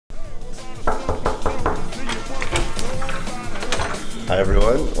Hi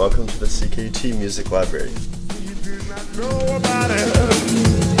everyone, welcome to the CKUT Music Library.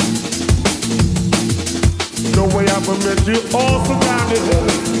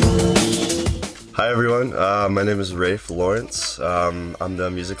 Hi everyone, my name is Raef Lawrence. I'm the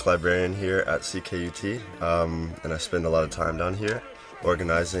music librarian here at CKUT, and I spend a lot of time down here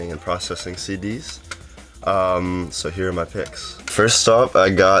organizing and processing CDs. So here are my picks. First up, I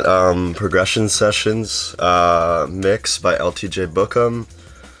got Progression Sessions mix by LTJ Bookham.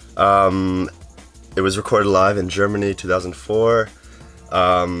 It was recorded live in Germany 2004.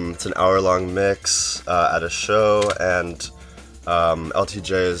 It's an hour-long mix at a show, and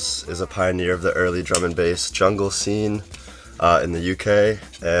LTJ is a pioneer of the early drum and bass jungle scene in the UK,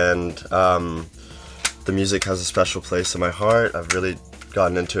 and the music has a special place in my heart. I've really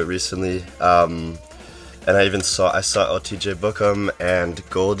gotten into it recently. And I saw LTJ Bookham and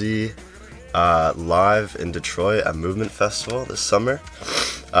Goldie live in Detroit at Movement Festival this summer,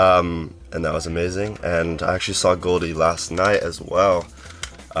 and that was amazing. And I actually saw Goldie last night as well,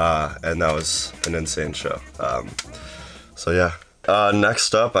 and that was an insane show. So yeah.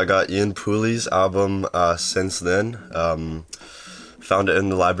 Next up, I got Ian Pooley's album Since Then. Found it in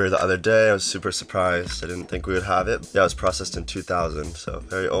the library the other day. I was super surprised. I didn't think we would have it. Yeah, it was processed in 2000, so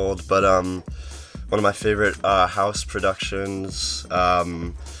very old, but one of my favorite house productions.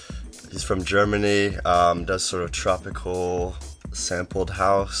 He's from Germany, does sort of tropical sampled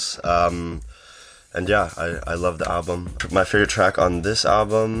house, and yeah, I love the album. My favorite track on this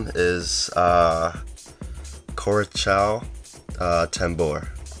album is Korachao Tambor,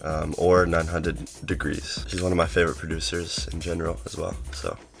 or 900 Degrees. He's one of my favorite producers in general as well,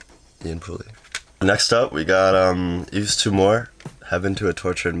 so Ian Pooley. Next up, we got Yves Tumor, Heaven to a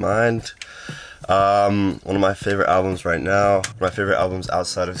Tortured Mind. One of my favorite albums right now. My favorite albums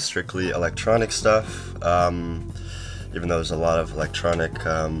outside of strictly electronic stuff, even though there's a lot of electronic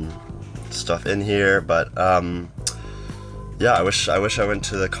stuff in here, but yeah, I wish I went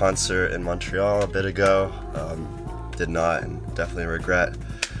to the concert in Montreal a bit ago. Did not, and definitely regret,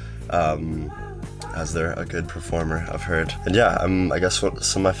 as they're a good performer, I've heard. And yeah, I guess some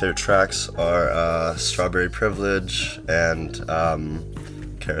of my favorite tracks are Strawberry Privilege and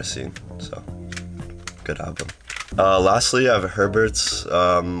Kerosene, so good album. Lastly, I have Herbert's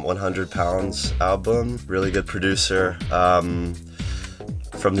 100 Pounds album. Really good producer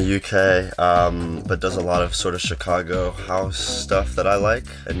from the UK, but does a lot of sort of Chicago house stuff that I like.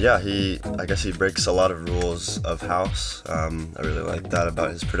 And yeah, I guess he breaks a lot of rules of house. I really like that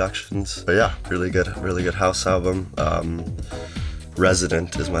about his productions. But yeah, really good house album.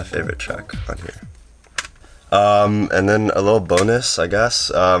 Resident is my favorite track on here. And then a little bonus, I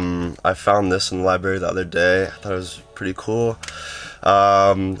guess. I found this in the library the other day. I thought it was pretty cool.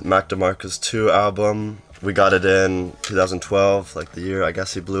 Mac DeMarco's 2 album. We got it in 2012, like the year I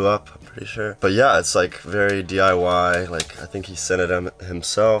guess he blew up, I'm pretty sure. But yeah, it's like very DIY. Like I think he sent it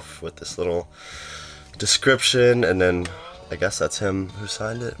himself with this little description, and then I guess that's him who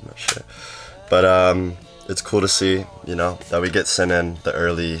signed it, I'm not sure. But it's cool to see, you know, that we get sent in the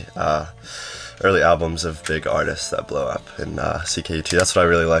early albums of big artists that blow up in CKUT. That's what I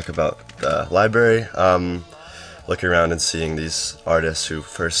really like about the library. Looking around and seeing these artists who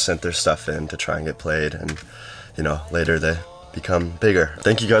first sent their stuff in to try and get played, and you know, later they become bigger.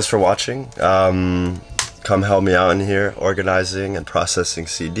 Thank you guys for watching. Come help me out in here organizing and processing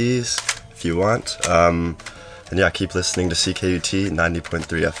CDs if you want. And yeah, keep listening to CKUT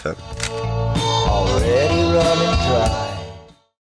 90.3 FM. Already running